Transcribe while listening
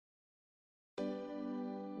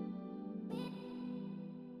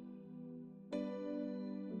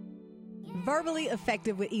Verbally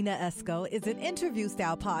Effective with Ina Esco is an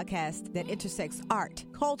interview-style podcast that intersects art,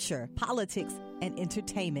 culture, politics, and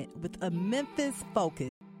entertainment with a Memphis focus.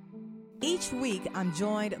 Each week, I'm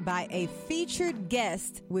joined by a featured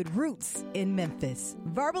guest with roots in Memphis.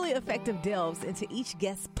 Verbally Effective delves into each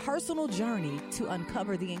guest's personal journey to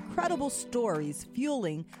uncover the incredible stories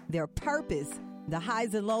fueling their purpose, the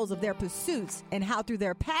highs and lows of their pursuits, and how through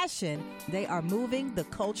their passion, they are moving the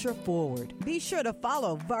culture forward. Be sure to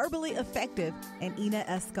follow Verbally Effective and Ina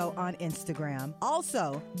Esco on Instagram.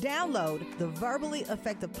 Also, download the Verbally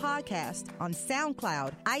Effective podcast on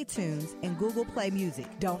SoundCloud, iTunes, and Google Play Music.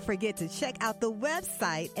 Don't forget to check out the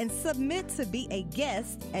website and submit to be a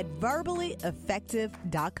guest at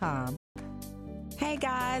verballyeffective.com. Hey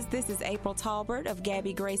guys, this is April Talbert of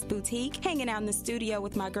Gabby Grace Boutique, hanging out in the studio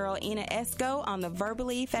with my girl Ina Esco on the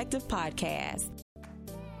Verbally Effective podcast.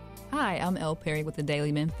 Hi, I'm Elle Perry with the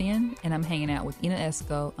Daily Memphian, and I'm hanging out with Ina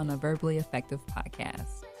Esco on the Verbally Effective podcast.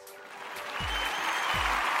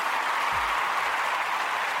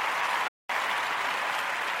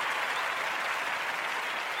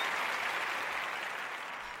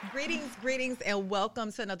 Greetings, and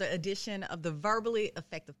welcome to another edition of the Verbally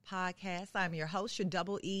Effective podcast. I'm your host, your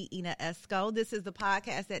double E, Ina Esco. This is the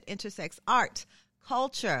podcast that intersects art,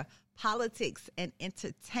 culture, politics, and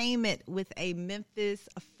entertainment with a Memphis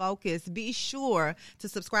focus. Be sure to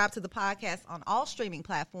subscribe to the podcast on all streaming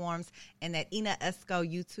platforms and that Ina Esco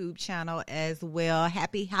YouTube channel as well.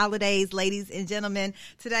 Happy holidays, ladies and gentlemen.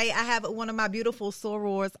 Today, I have one of my beautiful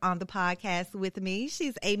sorors on the podcast with me.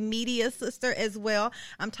 She's a media sister as well.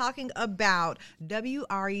 I'm talking about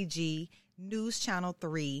WREG News Channel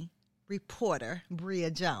 3 reporter Bria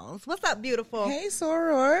Jones. What's up, beautiful? Hey,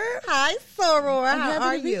 Soror. Hi, Soror. How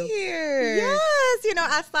are to you? Be here. Yes. You know,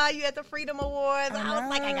 I saw you at the Freedom Awards. I was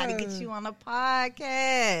like, I got to get you on the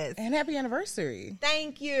podcast. And happy anniversary.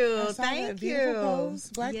 Thank you. Thank you.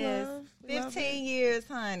 Post, Black love. 15 years,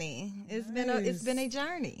 honey. It's been a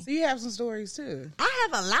journey. So you have some stories too. I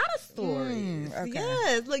have a lot of stories. Okay.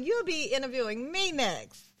 Yes. Look, you'll be interviewing me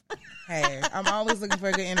next. Hey, I'm always looking for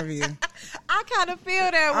a good interview. I kind of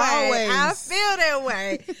feel that way. Always. I feel that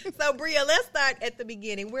way. So, Bria, let's start at the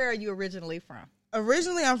beginning. Where are you originally from?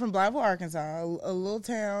 Originally, I'm from Blytheville, Arkansas, a little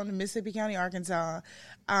town in Mississippi County, Arkansas.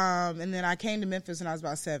 And then I came to Memphis when I was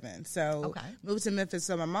about 7. So moved to Memphis.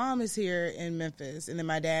 So my mom is here in Memphis, and then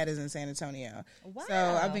my dad is in San Antonio. Wow.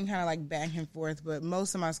 So I've been kind of like back and forth, but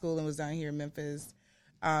most of my schooling was down here in Memphis.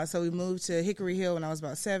 So we moved to Hickory Hill when I was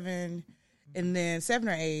about 7. And then 7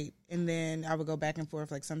 or 8, and then I would go back and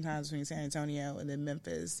forth, like sometimes between San Antonio and then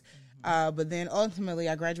Memphis. But then ultimately,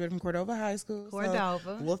 I graduated from Cordova High School.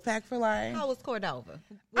 Cordova. So Wolfpack for life. How was Cordova?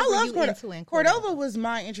 I love Cordova. Cordova was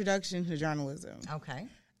my introduction to journalism. Okay.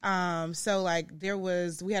 So like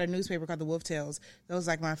we had a newspaper called the Wolf Tales. That was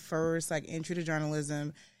like my first like entry to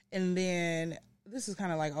journalism. And then this is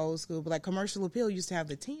kind of like old school, but like Commercial Appeal used to have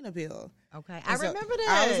the Teen Appeal. Okay. I remember that.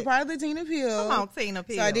 I was a part of the Teen Appeal. Come on, Teen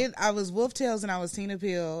Appeal. So I was Wolf Tales and I was Teen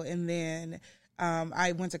Appeal. And then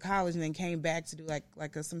I went to college and then came back to do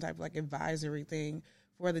some type of like advisory thing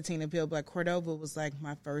for the Teen Appeal. But like Cordova was like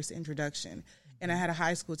my first introduction. And I had a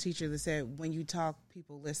high school teacher that said, when you talk,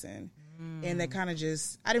 people listen. And that kind of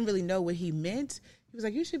just, I didn't really know what he meant. He was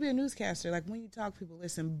like, you should be a newscaster. Like when you talk, people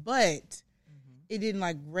listen. But it didn't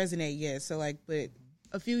like resonate yet. So like, but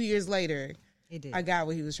a few years later, it did. I got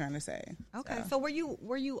what he was trying to say. Okay. So were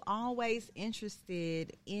you always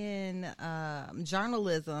interested in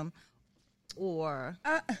journalism or?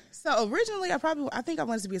 So originally I think I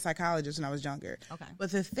wanted to be a psychologist when I was younger. Okay.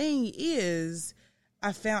 But the thing is,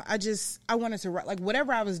 I wanted to write, like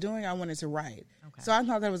whatever I was doing, I wanted to write. Okay. So I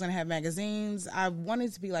thought that I was going to have magazines. I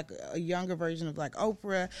wanted to be like a younger version of like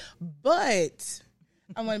Oprah, but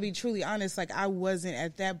I want to be truly honest. Like I wasn't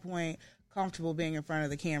at that point comfortable being in front of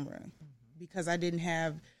the camera because I didn't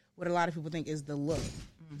have what a lot of people think is the look.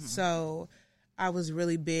 So I was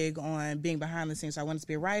really big on being behind the scenes. So I wanted to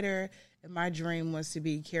be a writer, and my dream was to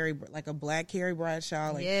be like a black Carrie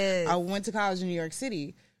Bradshaw. Like I went to college in New York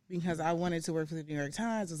City because I wanted to work for the New York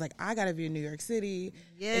Times. I was like, I got to be in New York City.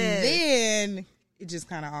 And then it just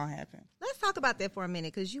kind of all happened. Let's talk about that for a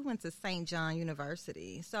minute because you went to St. John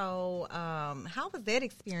University. So how was that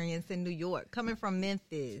experience in New York, coming from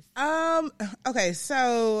Memphis? Okay,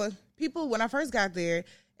 so when I first got there,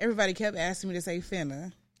 everybody kept asking me to say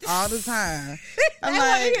finna all the time. I'm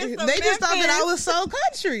like, they just thought that I was so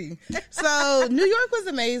country. So New York was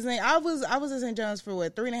amazing. I was at St. John's for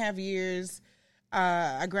 3.5 years.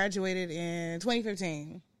 I graduated in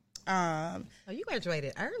 2015. You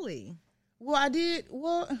graduated early. Well, I did.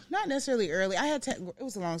 Well, not necessarily early. It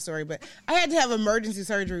was a long story, but I had to have emergency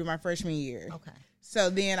surgery my freshman year. Okay. So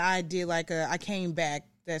then I did I came back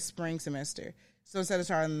that spring semester. So instead of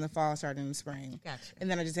starting in the fall, I started in the spring. Gotcha. And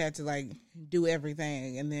then I just had to do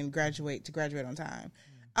everything and then graduate on time.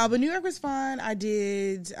 But New York was fun. I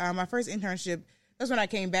did my first internship. That's when I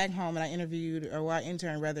came back home and I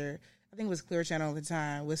interned rather. I think it was Clear Channel at the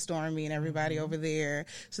time with Stormy and everybody over there.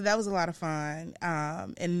 So that was a lot of fun.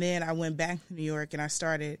 And then I went back to New York and I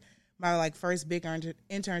started my first big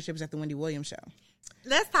internships at the Wendy Williams show.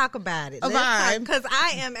 Let's talk about it. Because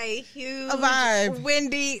I am a huge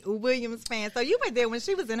Wendy Williams fan. So you were there when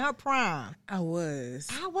she was in her prime. I was.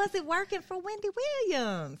 How was it working for Wendy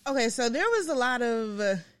Williams? Okay, so there was a lot of...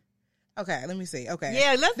 okay, let me see. Okay.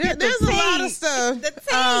 Yeah, there's a lot of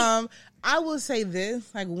stuff. I will say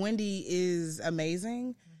this. Wendy is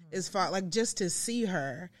amazing. As far, just to see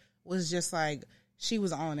her was just she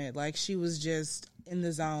was on it. She was just in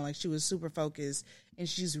the zone. She was super focused. And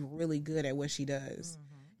she's really good at what she does.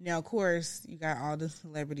 Mm-hmm. Now, of course, you got all the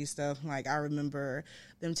celebrity stuff. I remember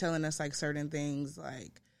them telling us, certain things,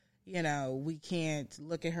 we can't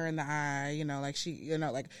look at her in the eye,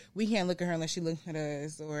 we can't look at her unless she looks at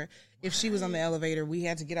us. Or if she was on the elevator, we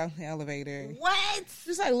had to get out the elevator. What?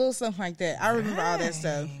 Just little stuff like that. I remember all that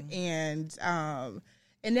stuff. And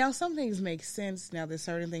now some things make sense now that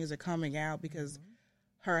certain things are coming out because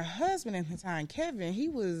her husband at the time, Kevin,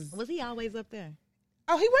 Was he always up there?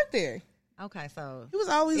 Oh, he worked there. Okay, so he was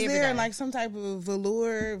always there in some type of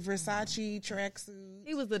velour Versace tracksuit.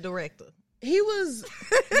 He was the director. He was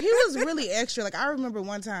really extra. I remember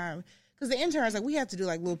one time because the interns we had to do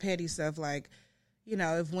little petty stuff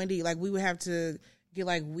if Wendy we would have to get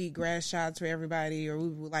wheatgrass shots for everybody, or we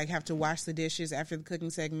would have to wash the dishes after the cooking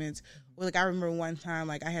segments. Or I remember one time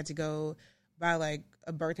I had to go buy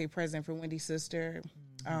a birthday present for Wendy's sister.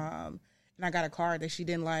 And I got a card that she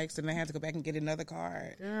didn't like, so then I had to go back and get another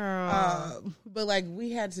card. But we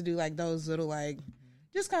had to do those little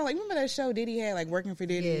just kind of remember that show Diddy had working for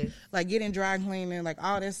Diddy, yes. Getting dry cleaning,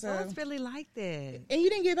 all that stuff. Oh, it's really like that. And you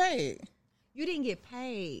didn't get paid. You didn't get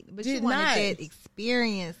paid, but you wanted that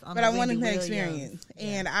experience. But I wanted that experience,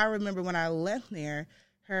 and I remember when I left there,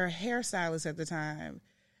 her hairstylist at the time,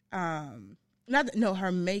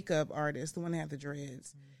 her makeup artist, the one that had the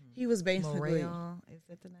dreads. He was basically. Morel, is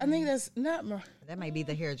that the name? I think that's not. That might be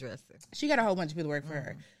the hairdresser. She got a whole bunch of people to work for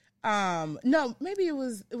her. No, maybe it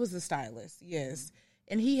was the stylist. Yes,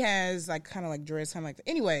 and he has kind of dreads, kind of that.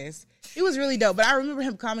 Anyways, it was really dope. But I remember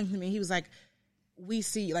him coming to me. He was like, "We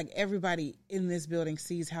see everybody in this building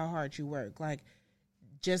sees how hard you work.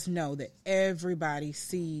 Just know that everybody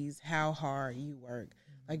sees how hard you work.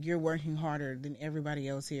 You're working harder than everybody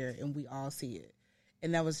else here, and we all see it."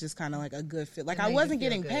 And that was just kind of a good fit. I wasn't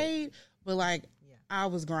getting paid, but I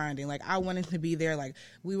was grinding. I wanted to be there.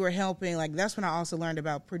 We were helping. That's when I also learned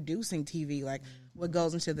about producing TV. What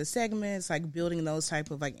goes into the segments, building those type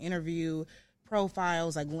of interview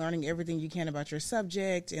profiles, learning everything you can about your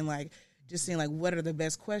subject, and just seeing what are the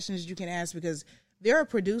best questions you can ask, because there are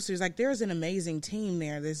producers. There's an amazing team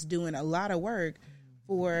there that's doing a lot of work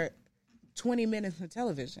for 20 minutes of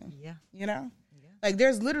television. Yeah, you know.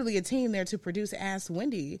 There's literally a team there to produce Ask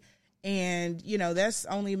Wendy, and, that's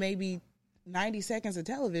only maybe 90 seconds of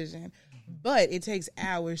television, but it takes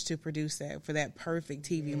hours to produce that for that perfect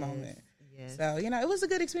TV moment. Yes. So, it was a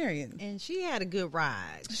good experience. And she had a good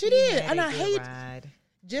ride. She did. And I hate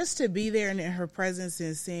just to be there in her presence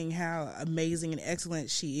and seeing how amazing and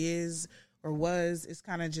excellent she is or was. It's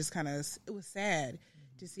it was sad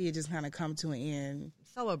to see it just kind of come to an end.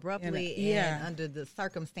 So abruptly and under the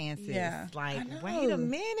circumstances. Yeah. Wait a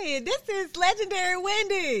minute. This is legendary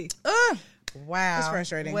Wendy. Wow. It's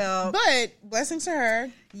frustrating. Well, but blessings to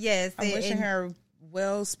her. Yes. I'm wishing her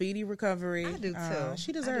speedy recovery. I do too.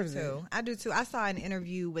 She deserves it. I do too. I saw an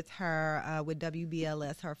interview with her with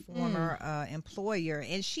WBLS, her former employer,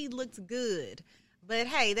 and she looked good. But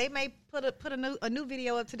hey, they may put a new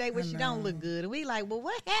video up today where she don't look good, and we well,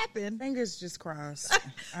 what happened? Fingers just crossed.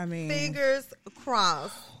 Fingers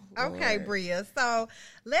crossed. Okay, Bria. So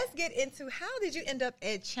let's get into how did you end up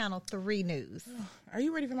at Channel 3 News? Are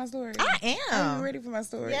you ready for my story? I am. Are you ready for my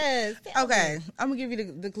story? Yes. Okay, I'm gonna give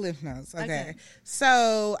you the Cliff Notes. Okay.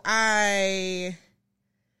 So I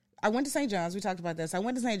went to St. John's. We talked about this. I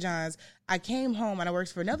went to St. John's. I came home and I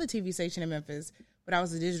worked for another TV station in Memphis, but I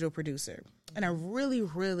was a digital producer. And I really,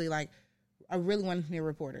 really wanted to be a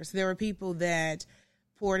reporter. So there were people that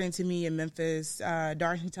poured into me in Memphis,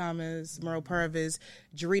 Darcy Thomas, Merle Purvis,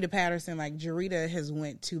 Jarita Patterson. Jarita has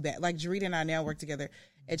went too bad. Jarita and I now work together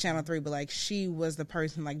at Channel 3, but she was the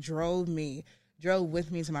person drove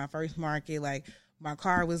with me to my first market. My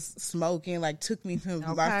car was smoking, took me to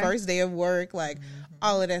my first day of work,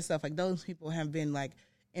 all of that stuff. Those people have been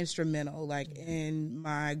instrumental, like in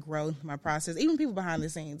my growth, my process. Even people behind the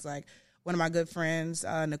scenes, like one of my good friends,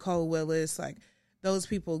 Nicole Willis, like those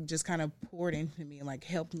people just kind of poured into me and like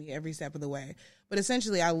helped me every step of the way. But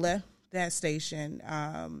essentially, I left that station,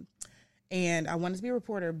 and I wanted to be a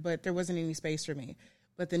reporter, but there wasn't any space for me.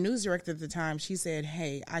 But the news director at the time, she said,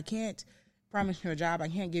 "Hey, I can't promise you a job. I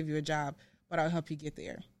can't give you a job, but I'll help you get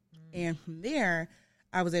there." And from there,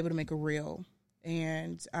 I was able to make a reel.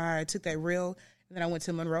 And I took that reel, and then I went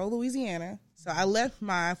to Monroe, Louisiana. So I left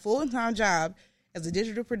my full-time job as a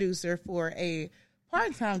digital producer for a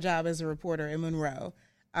part-time job as a reporter in Monroe.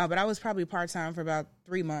 But I was probably part-time for about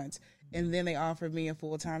 3 months. And then they offered me a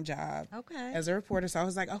full-time job as a reporter. So I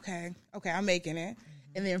was like, okay, I'm making it.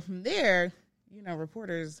 And then from there, you know,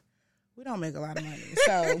 reporters, we don't make a lot of money.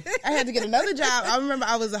 So I had to get another job. I remember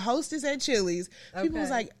I was a hostess at Chili's. People was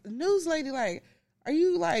like, news lady, like, are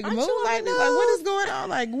you like moonlighting? Like, what is going on?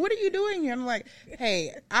 Like, what are you doing here? And I'm like,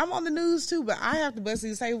 hey, I'm on the news too, but I have to bust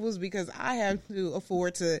these tables because I have to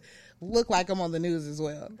afford to look like I'm on the news as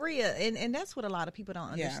well. Bria, and that's what a lot of people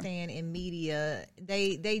don't understand in media.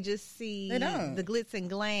 They just see the glitz and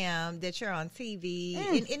glam that you're on TV.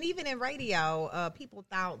 And even in radio, people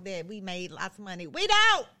thought that we made lots of money. We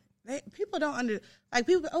don't! People don't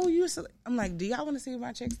people. I'm like, do y'all want to see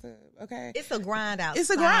my checks? Okay, it's a grind out.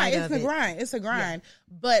 It's a grind.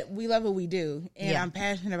 But we love what we do, and I'm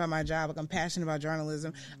passionate about my job. Like, I'm passionate about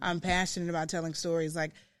journalism. I'm passionate about telling stories.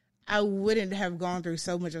 Like, I wouldn't have gone through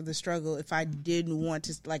so much of the struggle if I didn't want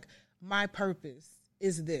to. Like, my purpose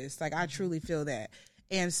is this. Like, I truly feel that.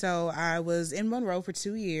 And so I was in Monroe for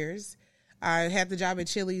 2 years. I had the job at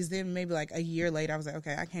Chili's. Then maybe like a year later, I was like,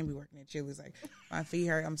 okay, I can't be working at Chili's. Like, my feet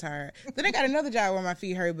hurt. I'm tired. Then I got another job where my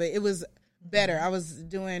feet hurt, but it was better. I was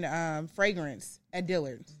doing fragrance at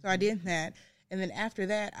Dillard's. So I did that. And then after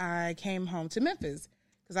that, I came home to Memphis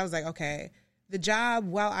because I was like, okay, the job,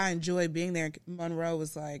 while I enjoyed being there in Monroe,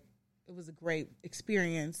 was like, it was a great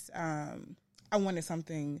experience. I wanted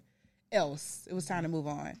something else. It was time to move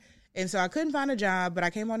on. And so I couldn't find a job, but I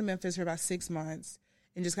came on to Memphis for about 6 months.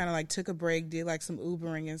 And just kind of like took a break, did like some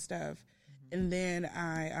Ubering and stuff. And then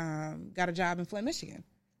I got a job in Flint, Michigan.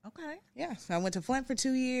 Okay. Yeah. So I went to Flint for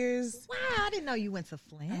 2 years. Wow, I didn't know you went to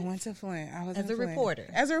Flint. I went to Flint. I was as a reporter.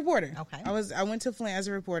 As a reporter. Okay. I went to Flint as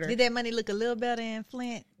a reporter. Did that money look a little better in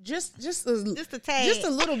Flint? Just a tad. Just a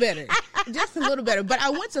little better. Just a little better. But I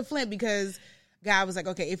went to Flint because God was like,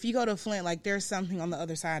 okay, if you go to Flint, like there's something on the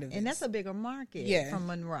other side of it. And that's a bigger market from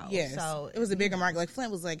Monroe. Yes. So it was a bigger market. Like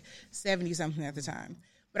Flint was like 70-something at the time.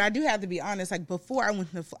 But I do have to be honest, like before I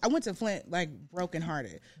went to Flint like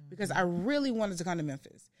brokenhearted because I really wanted to come to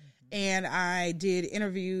Memphis. And I did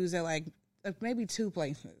interviews at like maybe 2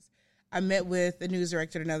 places. I met with the news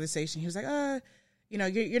director at another station. He was like,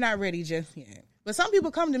 you're not ready just yet. But some people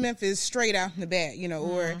come to Memphis straight out in the bat,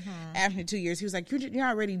 or after 2 years. He was like, you're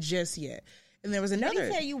not ready just yet. And there was another. Did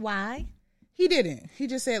he tell you why? He didn't. He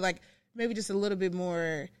just said like maybe just a little bit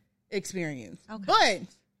more experience. Okay. But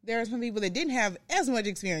there are some people that didn't have as much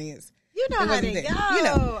experience. You know how they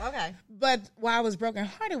go. Okay. But while I was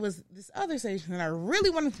brokenhearted was this other station that I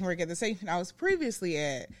really wanted to work at, the station I was previously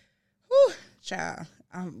at. Whew, child,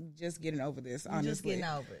 I'm just getting over this, honestly. Just getting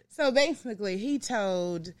over it. So basically, he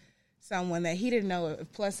told someone that he didn't know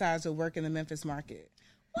if plus size would work in the Memphis market.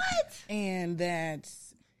 What? And that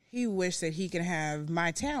he wished that he could have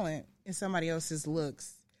my talent and somebody else's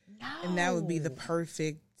looks. No. And that would be the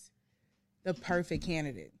perfect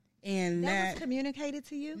candidate. And that was communicated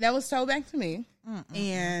to you? That was told back to me.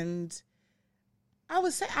 And I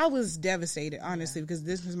was devastated, honestly, because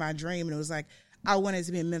this was my dream. And it was like, I wanted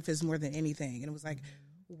to be in Memphis more than anything. And it was like,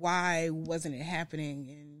 why wasn't it happening?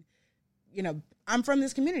 And, I'm from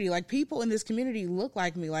this community. Like, people in this community look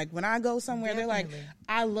like me. Like, when I go somewhere, they're like,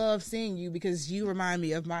 I love seeing you because you remind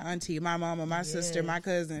me of my auntie, my mama, my sister, my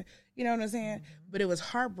cousin. You know what I'm saying? But it was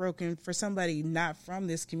heartbroken for somebody not from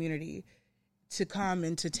this community to come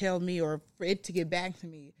and to tell me, or for it to get back to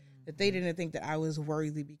me, that they didn't think that I was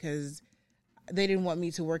worthy because they didn't want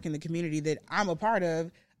me to work in the community that I'm a part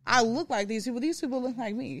of. I look like these people. These people look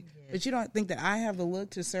like me. Yes. But you don't think that I have the look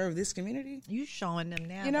to serve this community? You showing them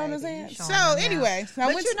now. You know baby. what I'm saying? So anyway.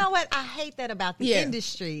 But you know what? I hate that about the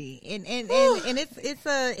industry. And it's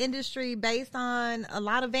a industry based on a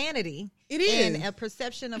lot of vanity. It is. And a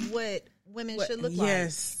perception of what women should look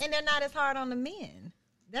yes. like. And they're not as hard on the men.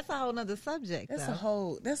 That's a whole nother subject. That's a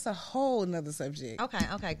whole nother subject. Okay.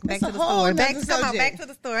 Back to the story. Back to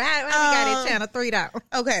the story. How we got it channel 3 down.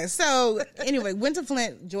 Okay, so anyway, went to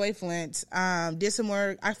Flint, Joy Flint, did some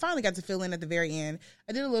work. I finally got to fill in at the very end.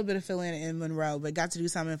 I did a little bit of fill in Monroe, but got to do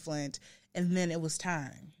some in Flint, and then it was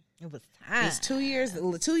time. It was 2 years. It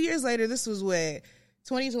was 2 years. 2 years later, this was what,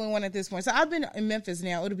 2021 at this point. So I've been in Memphis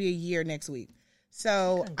now. It'll be a year next week.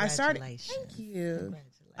 So I started. Thank you.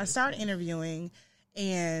 I started interviewing,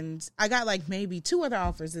 and I got like maybe 2 other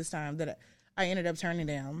offers this time that I ended up turning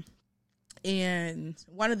down. And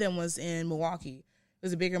one of them was in Milwaukee. It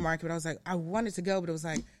was a bigger market, but I was like, I wanted to go, but it was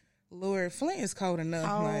like, Lord, Flint is cold enough.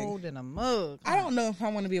 Cold in a mug. I don't know if I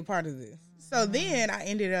want to be a part of this. So then I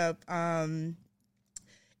ended up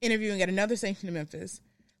interviewing at another station in Memphis.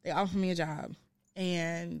 They offered me a job,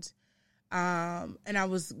 and I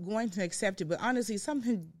was going to accept it, but honestly,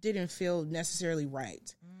 something didn't feel necessarily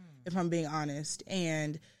right, if I'm being honest.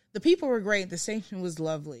 And the people were great. The station was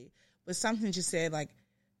lovely, but something just said, like,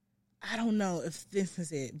 I don't know if this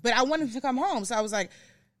is it. But I wanted to come home, so I was like,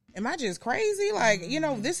 am I just crazy? Like, you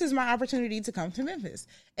know, this is my opportunity to come to Memphis.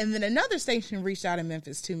 And then another station reached out in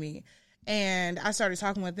Memphis to me, and I started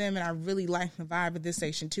talking with them, and I really liked the vibe of this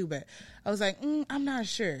station too. But I was like, I'm not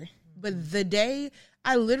sure. But the day,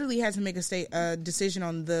 I literally had to make a decision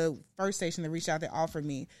on the first station that reached out that offered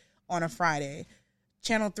me on a Friday.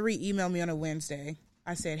 Channel 3 emailed me on a Wednesday.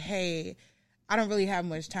 I said, hey, I don't really have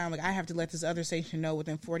much time. Like, I have to let this other station know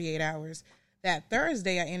within 48 hours. That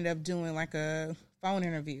Thursday, I ended up doing like a phone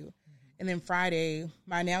interview. And then Friday,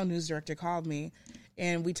 my now news director called me,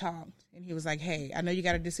 and we talked. And he was like, hey, I know you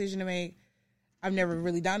got a decision to make. I've never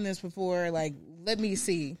really done this before. Like, let me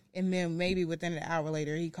see. And then maybe within an hour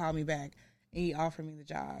later, he called me back, and he offered me the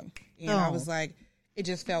job. And I was like, it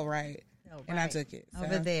just felt right. And I took it. So,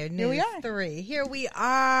 over there, News 3. Here we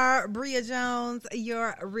are, Bria Jones,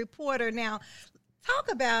 your reporter. Now, talk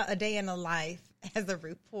about a day in the life as a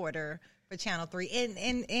reporter for Channel 3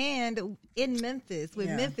 and in Memphis with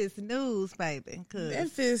Memphis News, baby.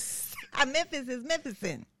 Memphis is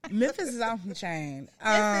Memphisin. Memphis is off the chain.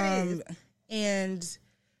 Yes, it is.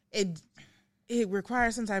 And it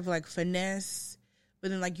requires some type of like finesse, but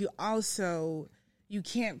then like you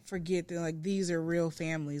can't forget that like these are real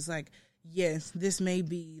families. Like, yes, this may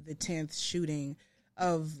be the 10th shooting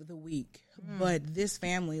of the week, but this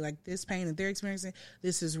family, like this pain that they're experiencing,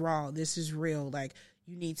 this is raw, this is real. Like,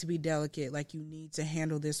 you need to be delicate, like you need to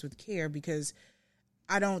handle this with care, because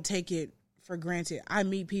I don't take it for granted. I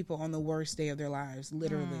meet people on the worst day of their lives,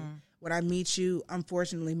 literally. When I meet you,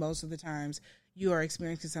 unfortunately, most of the times you are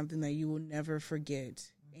experiencing something that you will never forget.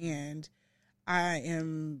 And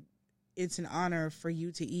it's an honor for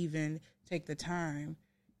you to even take the time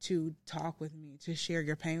to talk with me, to share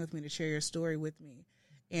your pain with me, to share your story with me.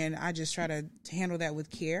 And I just try to handle that with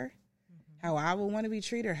care, how I would want to be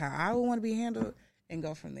treated, how I would want to be handled, and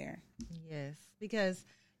go from there. Yes, because,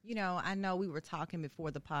 you know, I know we were talking before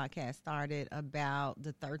the podcast started about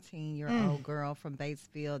the 13-year-old girl from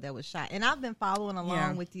Batesville that was shot. And I've been following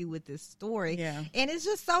along with you with this story. Yeah. And it's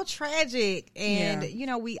just so tragic. And, you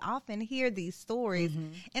know, we often hear these stories.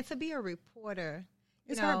 And to be a reporter,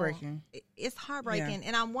 it's heartbreaking. It's heartbreaking.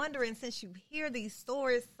 And I'm wondering, since you hear these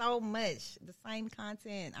stories so much, the same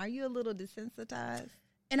content, are you a little desensitized?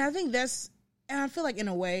 And I think and I feel like in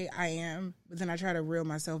a way I am, but then I try to reel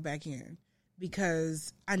myself back in,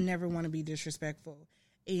 because I never want to be disrespectful.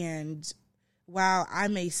 And while I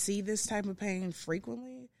may see this type of pain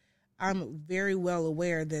frequently, I'm very well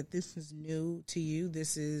aware that this is new to you.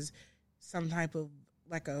 This is some type of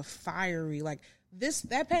like a fiery, like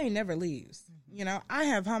that pain never leaves. You know, I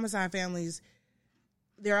have homicide families.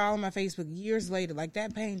 They're all on my Facebook years later. Like,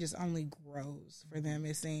 that pain just only grows for them,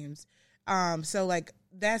 it seems. So like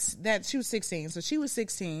she was 16. So she was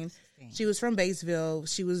 16. She was from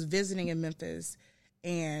Batesville. She was visiting in Memphis,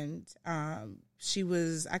 and I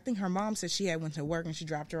think her mom said she had went to work and she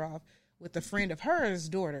dropped her off with a friend of hers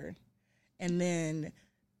daughter. And then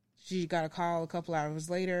she got a call a couple hours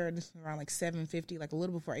later, this was around like 7:50, like a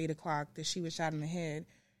little before 8 o'clock, that she was shot in the head,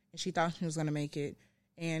 and she thought she was going to make it,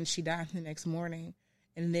 and she died the next morning.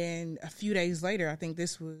 And then a few days later, I think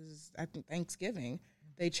Thanksgiving,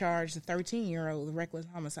 they charged the 13-year-old with reckless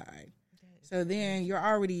homicide. So then you're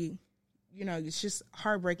already, you know, it's just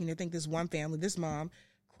heartbreaking to think this one family, this mom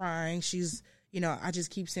crying, she's, you know, I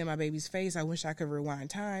just keep seeing my baby's face. I wish I could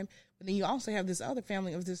rewind time. But then you also have this other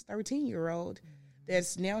family of this 13-year-old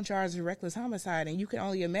that's now charged with reckless homicide, and you can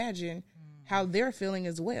only imagine how they're feeling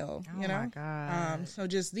as well. Oh, you know? My God. So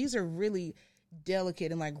just these are really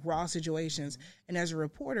delicate and like raw situations. And as a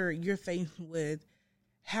reporter, you're faced with,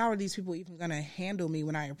 how are these people even going to handle me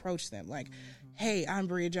when I approach them? Like, hey, I'm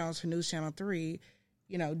Bria Jones for News Channel 3.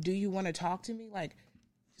 You know, do you want to talk to me? Like,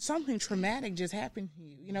 something traumatic just happened to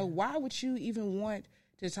you. You know, why would you even want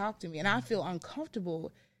to talk to me? And I feel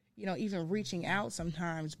uncomfortable, you know, even reaching out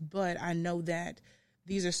sometimes. But I know that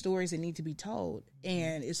these are stories that need to be told.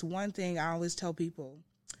 And it's one thing I always tell people,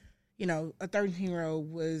 you know, a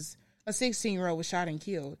 13-year-old was a 16-year-old was shot and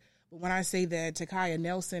killed. But when I say that Takaya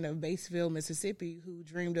Nelson of Batesville, Mississippi, who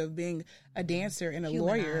dreamed of being a dancer and a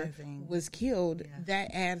lawyer, was killed,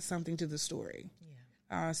 that adds something to the story.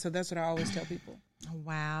 Yeah. So that's what I always tell people.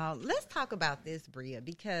 Wow. Let's talk about this, Bria,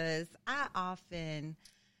 because I often,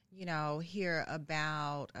 hear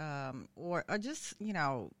about or just,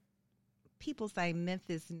 people say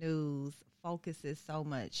Memphis news focuses so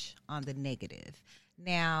much on the negative.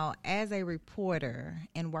 Now, as a reporter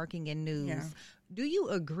and working in news, do you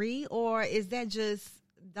agree, or is that just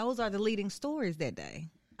those are the leading stories that day?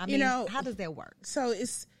 I mean, how does that work? So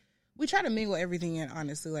we try to mingle everything in,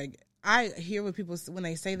 honestly. Like, I hear what people, when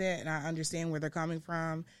they say that, and I understand where they're coming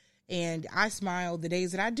from, and I smile the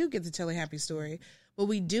days that I do get to tell a happy story. But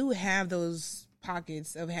we do have those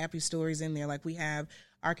pockets of happy stories in there. Like, we have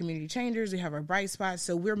our community changers, we have our bright spots,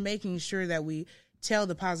 so we're making sure that we tell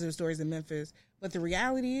the positive stories in Memphis. But the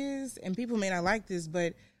reality is, and people may not like this,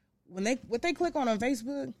 but what they click on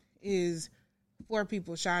Facebook is 4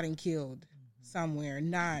 people shot and killed somewhere,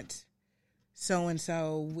 not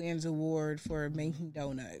so-and-so wins award for making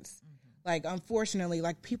donuts. Like, unfortunately,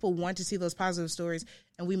 like, people want to see those positive stories,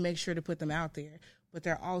 and we make sure to put them out there. But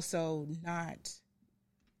they're also not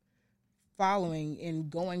following and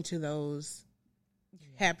going to those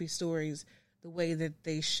happy stories the way that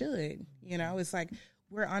they should. It's like,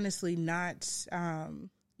 we're honestly not,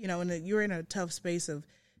 you're in a tough space of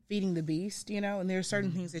feeding the beast, and there are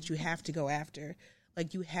certain things that you have to go after.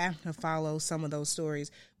 Like, you have to follow some of those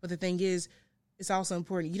stories. But the thing is, it's also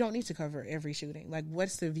important. You don't need to cover every shooting. Like,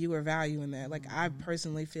 what's the viewer value in that? Like, I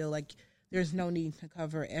personally feel like there's no need to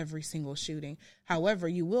cover every single shooting. However,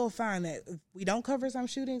 you will find that if we don't cover some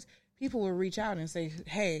shootings, people will reach out and say,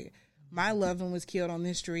 hey, my loved one was killed on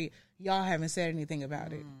this street. Y'all haven't said anything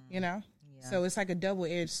about it, Yeah. So it's like a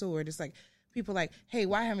double-edged sword. It's like, people like, hey,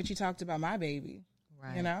 why haven't you talked about my baby?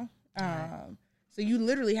 Right. Right. So you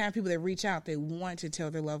literally have people that reach out, they want to tell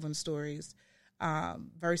their loved one's stories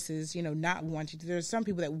versus, not wanting to. There's some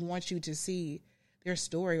people that want you to see their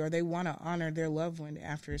story, or they want to honor their loved one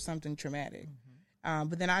after something traumatic.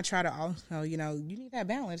 But then I try to also, you need that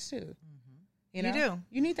balance too. You do.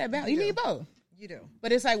 You need that balance. You need both. You do.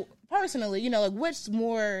 But it's like, personally, like,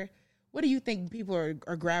 what do you think people are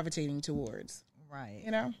gravitating towards? Right.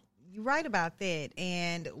 You're right about that.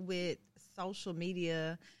 And with social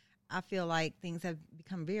media, I feel like things have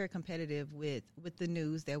become very competitive with the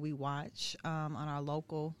news that we watch on our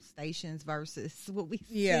local stations versus what we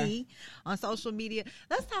see on social media.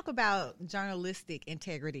 Let's talk about journalistic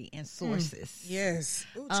integrity and sources. Yes.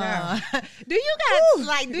 Ooh, child. Do you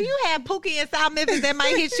do you have Pookie in South Memphis that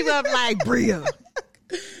might hit you up like, Bria?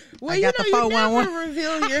 Well, you never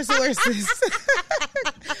reveal your sources.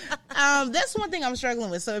 That's one thing I'm struggling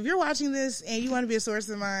with. So if you're watching this and you want to be a source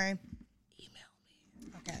of mine, email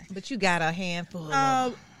me. Okay. But you got a handful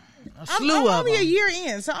of I'm only a year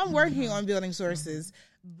in, so I'm working on building sources.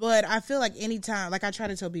 But I feel like anytime, like, I try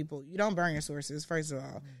to tell people, you don't burn your sources, first of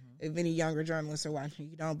all. If any younger journalists are watching,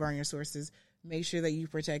 you don't burn your sources. Make sure that you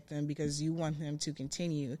protect them because you want them to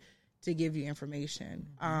continue to give you information.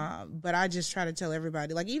 But I just try to tell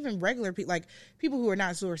everybody, like, even regular people, like people who are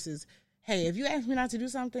not sources, hey, if you ask me not to do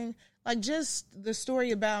something, like just the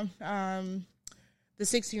story about the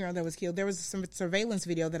 16-year-old that was killed, there was some surveillance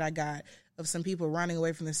video that I got of some people running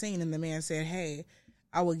away from the scene, and the man said, hey,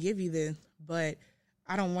 I will give you this, but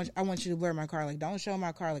I want you to blur my car. Like, don't show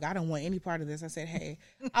my car. Like, I don't want any part of this. I said, hey,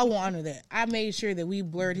 I will honor that. I made sure that we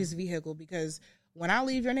blurred his vehicle because when I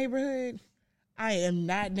leave your neighborhood, I am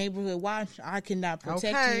not neighborhood watch. I cannot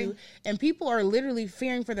protect you. And people are literally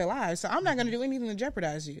fearing for their lives. So I'm not going to do anything to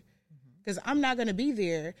jeopardize you because I'm not going to be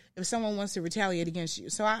there if someone wants to retaliate against you.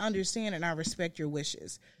 So I understand and I respect your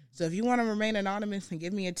wishes. So if you want to remain anonymous and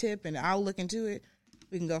give me a tip and I'll look into it,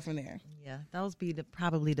 we can go from there. Yeah, those be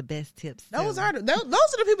probably the best tips. Those are the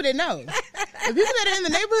people that know. The people that are in the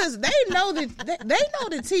neighborhoods, they know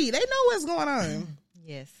the tea. They know what's going on.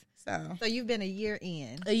 Yes. So you've been a year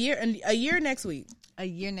in. A year next week. A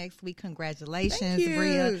year next week. Congratulations, Thank you.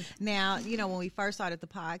 Bria. Now, when we first started the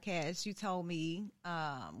podcast, you told me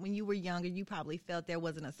when you were younger, you probably felt there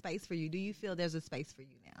wasn't a space for you. Do you feel there's a space for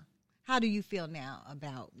you now? How do you feel now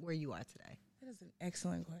about where you are today? That is an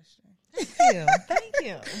excellent question. Thank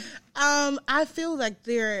you. I feel like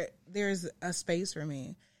there's a space for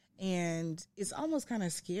me, and it's almost kind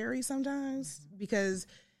of scary sometimes because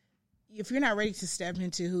if you're not ready to step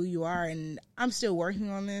into who you are, and I'm still working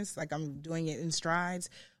on this, like I'm doing it in strides,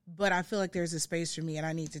 but I feel like there's a space for me and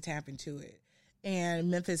I need to tap into it.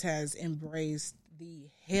 And Memphis has embraced the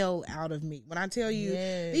hell out of me. When I tell you,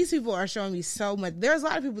 these people are showing me so much. There's a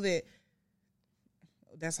lot of people that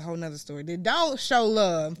that's a whole nother story. They don't show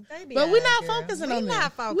love, but we're not focusing on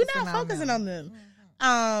them. We're not focusing on them.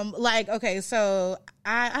 Like, okay, so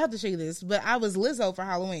I have to show you this, but I was Lizzo for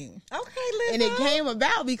Halloween. Okay, Lizzo. And it came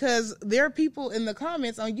about because there are people in the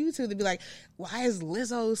comments on YouTube that be like, why is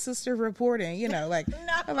Lizzo's sister reporting? You know, like,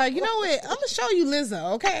 I'm like, you know what? I'm going to show you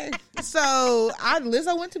Lizzo, okay? So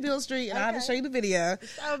Lizzo went to Beale Street, and I had to show you the video.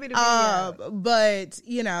 Show me the video. But,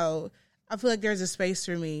 you know, I feel like there's a space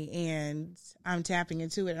for me, and I'm tapping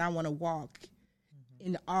into it, and I want to walk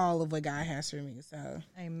in all of what God has for me. So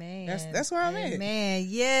amen. That's where I'm at. Amen.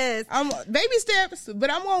 Yes. I'm baby steps, but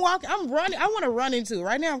I'm gonna walk. I'm running. I want to run into it.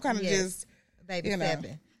 Right now I'm kind of just baby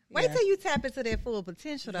stepping. Wait till you tap into that full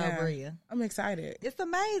potential, though, Bria. I'm excited. It's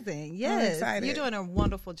amazing. Yes. I'm excited. You're doing a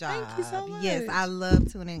wonderful job. Thank you so much. Yes, I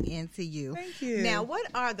love tuning into you. Thank you. Now, what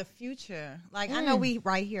are the future? Like, I know we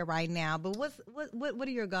right here, right now, but what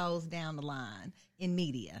are your goals down the line in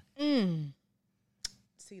media?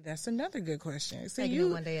 See, that's another good question. So taking it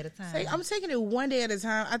one day at a time. I'm taking it one day at a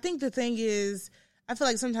time. I think the thing is, I feel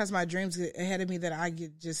like sometimes my dreams get ahead of me that I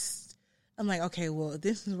get I'm like, okay, well,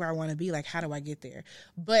 this is where I want to be. Like, how do I get there?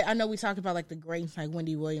 But I know we talked about, like, the greats, like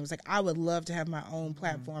Wendy Williams. Like, I would love to have my own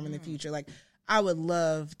platform in the future. Like, I would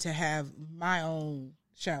love to have my own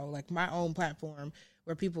show, like my own platform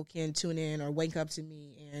where people can tune in or wake up to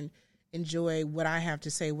me and enjoy what I have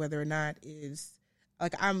to say, whether or not is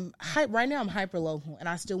like right now I'm hyper local and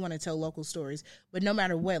I still want to tell local stories, but no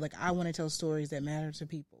matter what, like I want to tell stories that matter to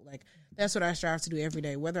people. Like that's what I strive to do every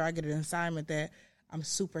day, whether I get an assignment that I'm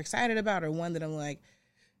super excited about or one that I'm like,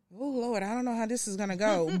 oh Lord, I don't know how this is going to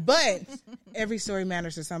go, but every story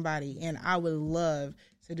matters to somebody. And I would love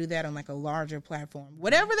to do that on like a larger platform,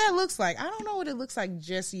 whatever that looks like. I don't know what it looks like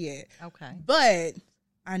just yet. Okay. But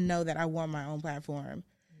I know that I want my own platform.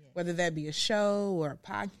 Whether that be a show or a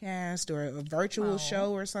podcast or a virtual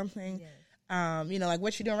show or something. Yes. You know, like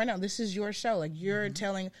what you're doing right now, this is your show. Like you're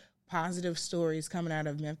telling positive stories coming out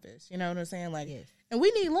of Memphis. You know what I'm saying? Like, and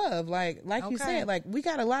we need love. Like you said, like we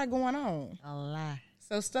got a lot going on. A lot.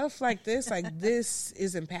 So stuff like this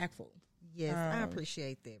is impactful. Yes, I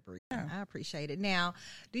appreciate that, Bria. Yeah. I appreciate it. Now,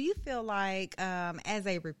 do you feel like as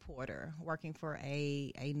a reporter working for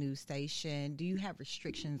a news station, do you have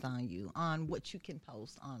restrictions on you on what you can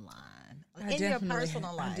post online in your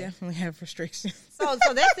personal life? I definitely have restrictions. So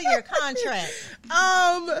that's in your contract.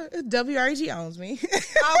 WREG owns me.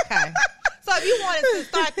 Okay. So if you wanted to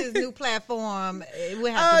start this new platform, it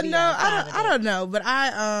would have to be I don't know, but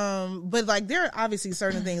but like there are obviously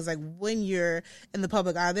certain things like when you're in the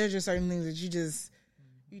public eye, there's just certain things that you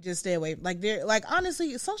just stay away. Like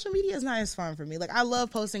honestly, social media is not as fun for me. Like I love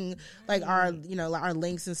posting like our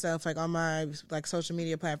links and stuff like on my like social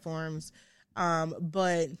media platforms.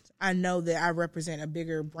 But I know that I represent a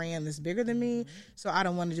bigger brand that's bigger than me, so I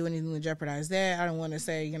don't want to do anything to jeopardize that. I don't want to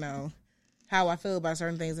say, how I feel about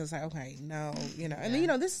certain things. It's like, okay, no, and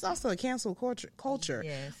then, this is also a cancel culture.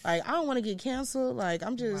 Yes. Like, I don't want to get canceled. Like,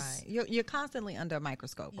 I'm just. Right. You're constantly under a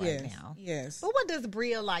microscope right now. Yes. But what does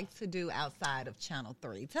Bria like to do outside of Channel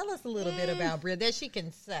 3? Tell us a little bit about Bria that she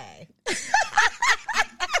can say.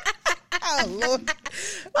 Oh, Lord.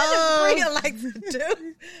 What does Bria like to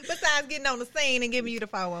do besides getting on the scene and giving you the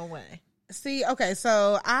 411? See, okay,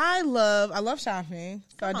 so I love shopping.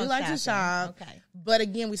 So I do like to shop. Okay. But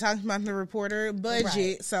again, we talked about the reporter budget.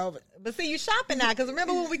 Right. So, but see, you shopping now because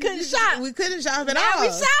remember when we couldn't shop? We couldn't shop at all. Now we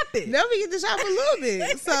shopping. Now we get to shop a little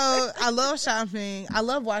bit. So I love shopping. I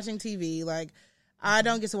love watching TV. Like I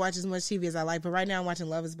don't get to watch as much TV as I like, but right now I'm watching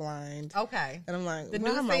Love is Blind. Okay. And I'm like,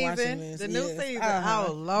 why am I watching this? The new season.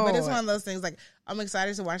 Oh, Lord. But it's one of those things, like, I'm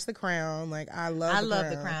excited to watch The Crown. Like, I love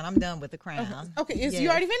The Crown. I'm done with The Crown. Okay. You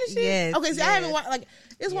already finished it? Yes. Okay, so I haven't watched, like,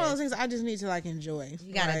 it's one of those things I just need to, like, enjoy.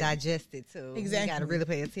 You got to digest it, too. Exactly. You got to really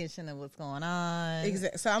pay attention to what's going on.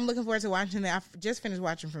 Exactly. So I'm looking forward to watching that. I just finished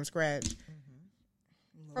watching From Scratch.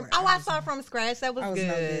 I saw From Scratch. That was good.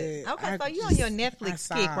 No good. Okay, so you on your Netflix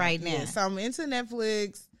kick right now. Yeah, so I'm into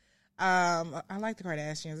Netflix. I like the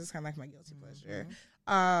Kardashians. It's kind of like my guilty pleasure.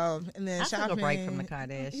 And then I shopping. took a break from the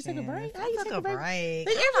Kardashians. You took a break? I took a break.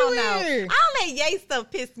 They I don't know. All that Ye stuff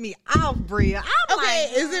pissed me off, Bria. I'm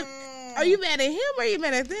like, is it? Are you mad at him or are you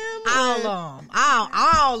mad at them? All of them.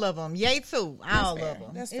 All of them. Ye too. All of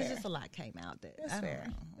them. That's it's fair. Just a lot came out there. That's fair.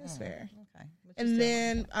 That's fair. Okay. And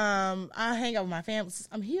then I hang out with my family.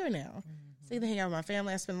 I'm here now. So I hang out with my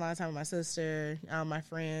family. I spend a lot of time with my sister, my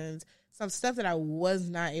friends. Some stuff that I was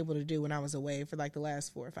not able to do when I was away for like the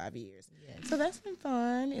last 4 or 5 years. Yes. So that's been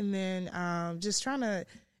fun. And then just trying to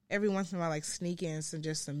every once in a while like sneak in some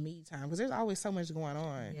me time because there's always so much going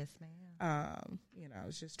on. Yes, ma'am.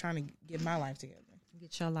 It's just trying to get my life together.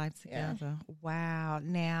 Get your life together. Yeah. Wow.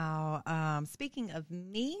 Now, speaking of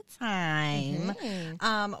me time,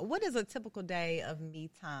 what is a typical day of me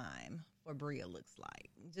time for Bria looks like?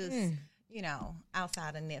 Just,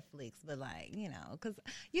 outside of Netflix, but because,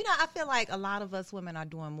 I feel like a lot of us women are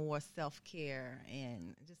doing more self-care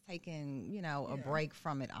and just taking, a break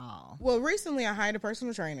from it all. Well, recently I hired a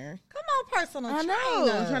personal trainer. Come on, personal trainer. I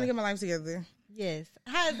know. I'm trying to get my life together. Yes.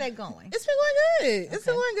 How is that going? It's been going good. Okay. It's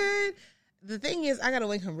been going good. The thing is, I got to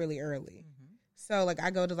wake up really early. So, I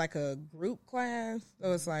go to, a group class.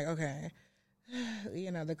 So, it's like, okay,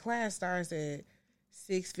 the class starts at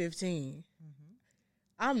 6:15.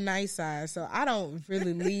 I'm nice size, so I don't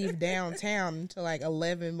really leave downtown until,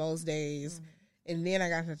 11 most days. And then I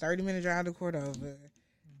got a 30-minute drive to Cordova.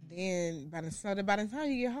 Then, by the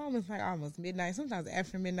time you get home, it's, almost midnight, sometimes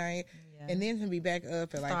after midnight. Yeah. And then to be back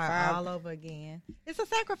up at, 5. all over again. It's a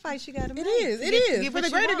sacrifice you got to make. It is. For the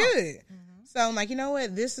greater good. So I'm like, you know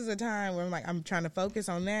what? This is a time where I'm trying to focus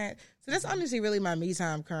on that. So that's honestly really my me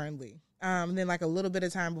time currently. And then a little bit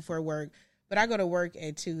of time before work, but I go to work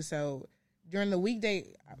at 2. So during the weekdays,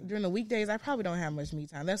 I probably don't have much me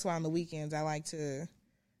time. That's why on the weekends I like to,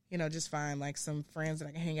 just find some friends that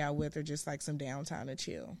I can hang out with or just some downtime to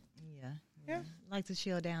chill. Yeah. Like to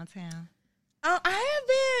chill downtown. I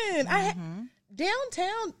have been.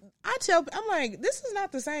 Downtown, I'm like, this is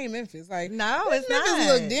not the same Memphis. No, it's not. This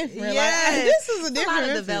look different. Yes. This is a different lot of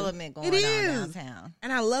Memphis. Development going on downtown.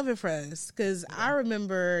 And I love it for us because I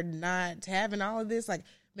remember not having all of this.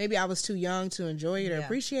 Maybe I was too young to enjoy it or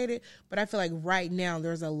appreciate it, but I feel like right now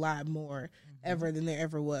there's a lot more ever than there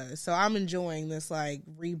ever was. So I'm enjoying this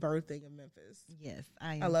rebirthing of Memphis. Yes,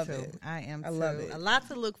 I am. I love too. it. I am. I too. love it. A lot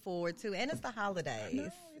to look forward to, and it's the holidays.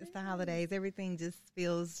 It's the holidays. Everything just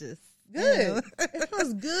feels good. It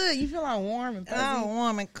feels good. You feel all warm and fuzzy. Oh,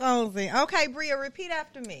 warm and cozy. Okay, Bria, repeat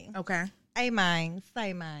after me. Okay. Amen.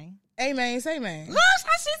 Say man. Amen. Say man. Look,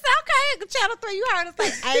 she said, okay, Channel 3, you heard her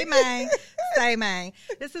say amen. Say man.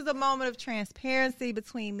 This is a moment of transparency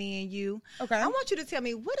between me and you. Okay. I want you to tell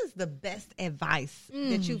me, what is the best advice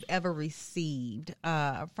that you've ever received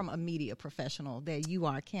from a media professional that you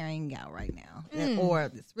are carrying out right now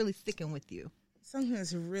or it's really sticking with you? Something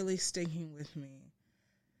that's really sticking with me.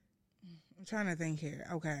 I'm trying to think here.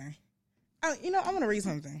 Okay. I want to read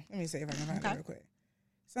something. Let me see if I can find it real quick.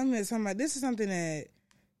 This is something that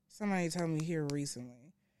somebody told me here recently.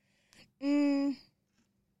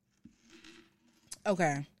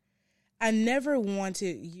 Okay. I never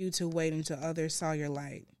wanted you to wait until others saw your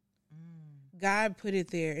light. God put it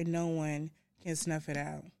there and no one can snuff it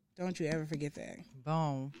out. Don't you ever forget that.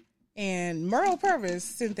 Boom. And Merle Purvis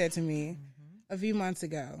sent that to me a few months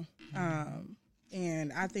ago.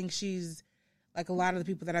 And I think she's, like a lot of the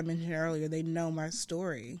people that I mentioned earlier, they know my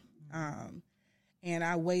story. And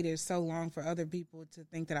I waited so long for other people to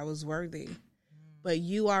think that I was worthy. But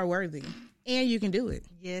you are worthy. And you can do it.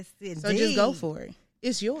 Yes, indeed. So just go for it.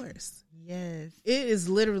 It's yours. Yes. It is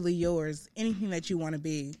literally yours. Anything that you want to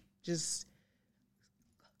be, just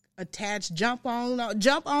attach, jump on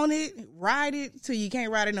it, ride it till you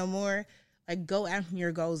can't ride it no more. Go after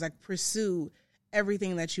your goals. Pursue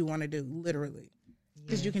everything that you want to do, literally.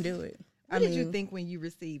 Because you can do it. What did you think when you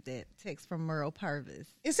received that text from Merle Purvis?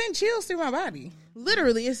 It sent chills through my body.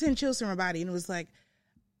 Literally, it sent chills through my body. And it was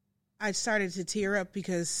I started to tear up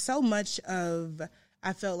because so much of,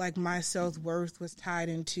 I felt like my self-worth was tied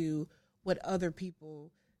into what other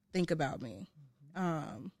people think about me.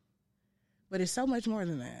 But it's so much more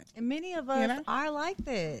than that. And many of us are like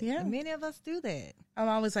that. Yeah. And many of us do that. I'm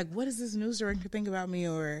always like, what does this news director think about me?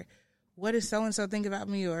 Or what does so-and-so think about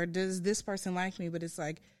me? Or does this person like me? But it's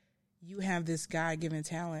like, you have this God-given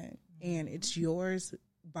talent, and it's yours.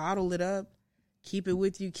 Bottle it up. Keep it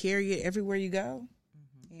with you. Carry it everywhere you go,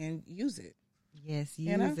 and use it. Yes,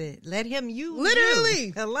 use it. Let him use literally.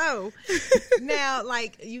 You. Hello. Now,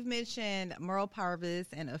 you've mentioned Merle Purvis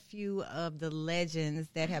and a few of the legends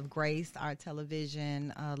that have graced our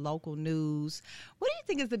television, local news. What do you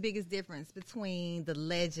think is the biggest difference between the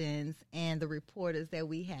legends and the reporters that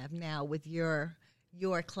we have now with your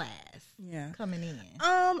class coming in?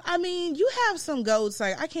 You have some goats.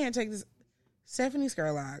 I can't take this. Stephanie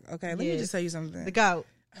Skerlock. Okay, let me just tell you something. The goat.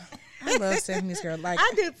 I love Stephanie Skerlock.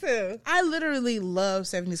 I do too. I literally love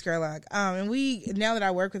Stephanie Skerlock. And now that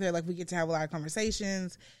I work with her, we get to have a lot of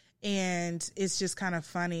conversations, and it's just kind of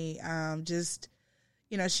funny.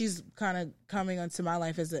 She's kind of coming onto my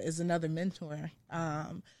life as another mentor.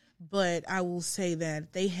 But I will say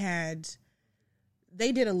that they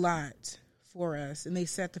did a lot for us, and they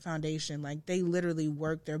set the foundation. They literally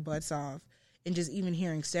worked their butts off and just even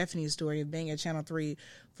hearing Stephanie's story of being at Channel 3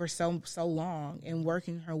 for so long and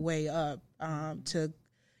working her way up to,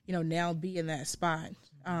 now be in that spot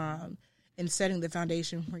and setting the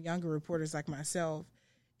foundation for younger reporters like myself.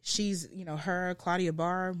 She's, her, Claudia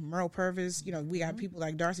Barr, Merle Purvis, we got people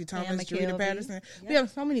like Darcy Thomas, Juanita Patterson. Yep. We have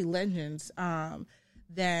so many legends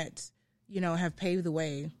that, have paved the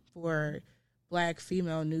way for Black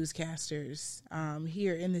female newscasters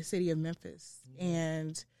here in the city of Memphis.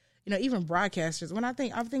 And, even broadcasters. When I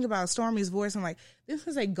think about Stormy's voice, I'm like, this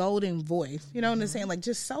is a golden voice. You know what I'm saying? Like,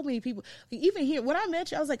 just so many people. Like, even here, when I met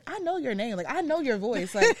you, I was like, I know your name. Like, I know your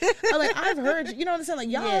voice. Like, I've heard you. You know what I'm saying? Like,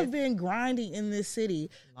 y'all have been grinding in this city,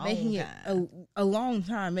 making it a long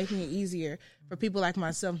time, making it easier for people like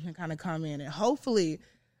myself to kind of come in. And hopefully,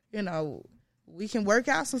 we can work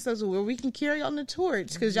out some stuff where we can carry on the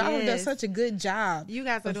torch, because y'all have done such a good job. You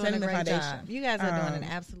guys are doing a great job. You guys are doing an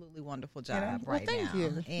absolutely wonderful job right now. Thank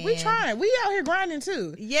you. We trying. We out here grinding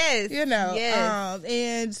too. Yes. Yes.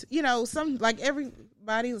 And some, like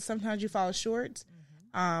everybody, sometimes you fall short.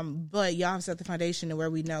 But y'all have set the foundation to where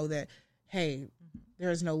we know that, hey,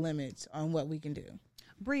 there is no limits on what we can do.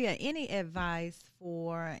 Bria, any advice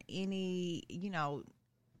for any,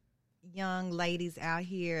 young ladies out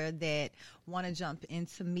here that want to jump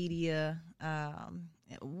into media?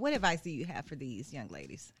 What advice do you have for these young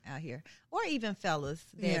ladies out here, or even fellas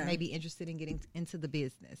that may be interested in getting into the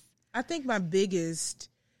business? I think my biggest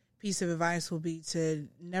piece of advice will be to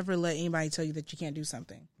never let anybody tell you that you can't do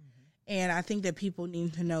something. And I think that people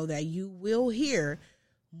need to know that you will hear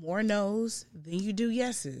more no's than you do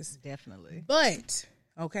yeses. Definitely. But,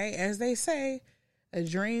 okay, as they say, a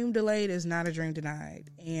dream delayed is not a dream denied.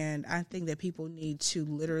 And I think that people need to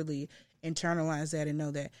literally internalize that and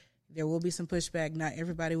know that there will be some pushback. Not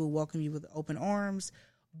everybody will welcome you with open arms.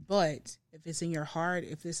 But if it's in your heart,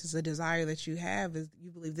 if this is a desire that you have, if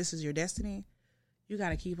you believe this is your destiny, you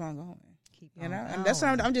got to keep on going. And that's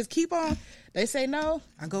what I'm just keep on. They say no,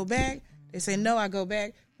 I go back. They say no, I go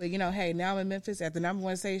back. But, hey, now I'm in Memphis at the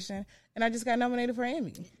 #1 station, and I just got nominated for an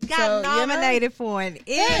Emmy. Got nominated for an Emmy.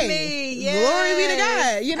 Hey, yes. Glory be to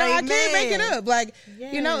God. I can't make it up. Like,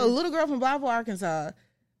 a little girl from Blytheville, Arkansas,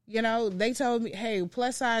 they told me, hey,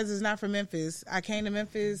 plus size is not for Memphis. I came to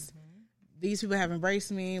Memphis. These people have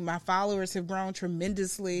embraced me. My followers have grown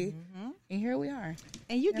tremendously. And here we are.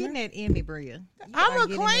 And you're getting that Emmy, Bria. I'm going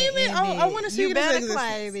to claim it. I want to see you better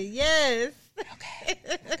claim it. Yes. Okay.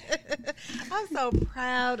 I'm so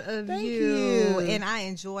proud of you. And I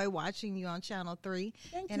enjoy watching you on Channel 3.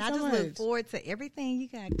 And I just look forward to everything you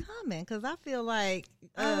got coming, because I feel like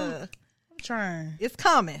I'm trying. It's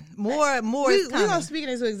coming. More is coming. We're going to speak it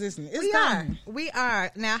into existence. It's coming. We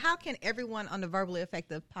are. Now, how can everyone on the Verbally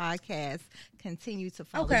Effective podcast continue to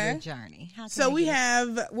follow your journey? So we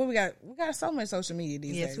have, we got so much social media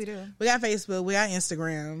these days. Yes, we do. We got Facebook. We got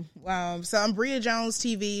Instagram. So I'm Bria Jones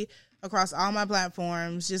TV across all my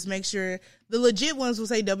platforms. Just make sure the legit ones will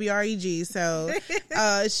say WREG. So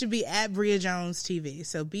it should be at Bria Jones TV.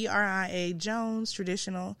 So BRIA Jones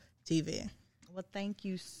Traditional TV. Well, thank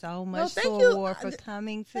you so much for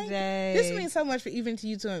coming today. This means so much for even to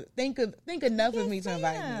you to think enough of me to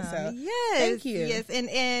invite me. So thank you. Yes,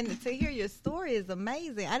 and to hear your story is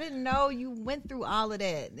amazing. I didn't know you went through all of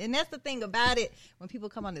that. And that's the thing about it. When people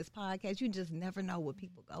come on this podcast, you just never know what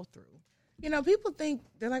people go through. People think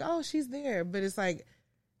they're like, oh, she's there, but it's like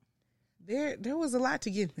there was a lot to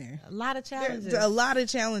get there. A lot of challenges. A lot of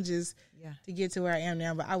challenges to get to where I am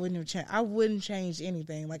now, but I wouldn't change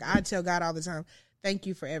anything. Like, I tell God all the time, thank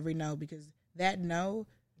you for every no, because that no,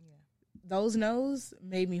 those no's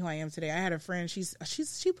made me who I am today. I had a friend, she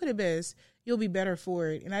put it best, you'll be better for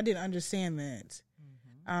it. And I didn't understand that.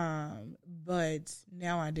 But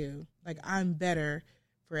now I do. Like, I'm better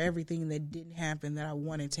for everything that didn't happen that I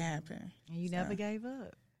wanted to happen. And you never gave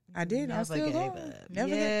up. I did. I still gave up.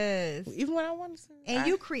 Yes. Even when I wanted to. And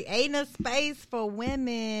you creating a space for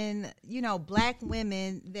women, Black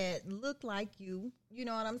women that look like you. You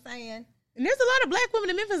know what I'm saying? And there's a lot of Black women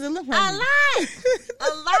in Memphis that look like a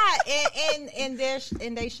lot.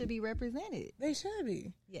 And they should be represented. They should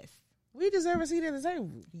be. Yes. We deserve a seat at the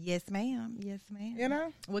table. Yes, ma'am. Yes,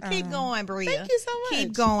 ma'am. Well, keep going, Bria. Thank you so much.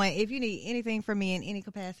 Keep going. If you need anything from me in any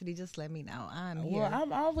capacity, just let me know. I'm here. Well,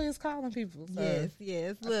 I'm always calling people. So.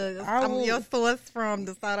 Yes. Look, I'm your source from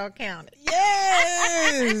DeSoto County.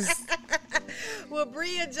 Yes. Well,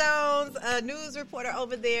 Bria Jones, a news reporter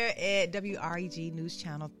over there at WREG News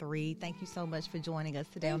Channel 3. Thank you so much for joining us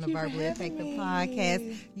today on the Verbally Effective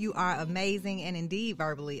podcast. You are amazing and indeed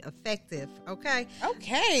verbally effective. Okay.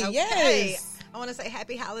 Okay. Yes. I want to say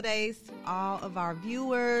happy holidays to all of our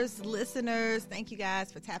viewers, listeners. Thank you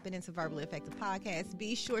guys for tapping into Verbally Effective Podcast.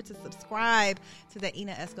 Be sure to subscribe to the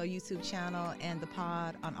Ina Esco YouTube channel and the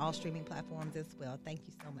pod on all streaming platforms as well. Thank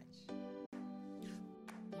you so much.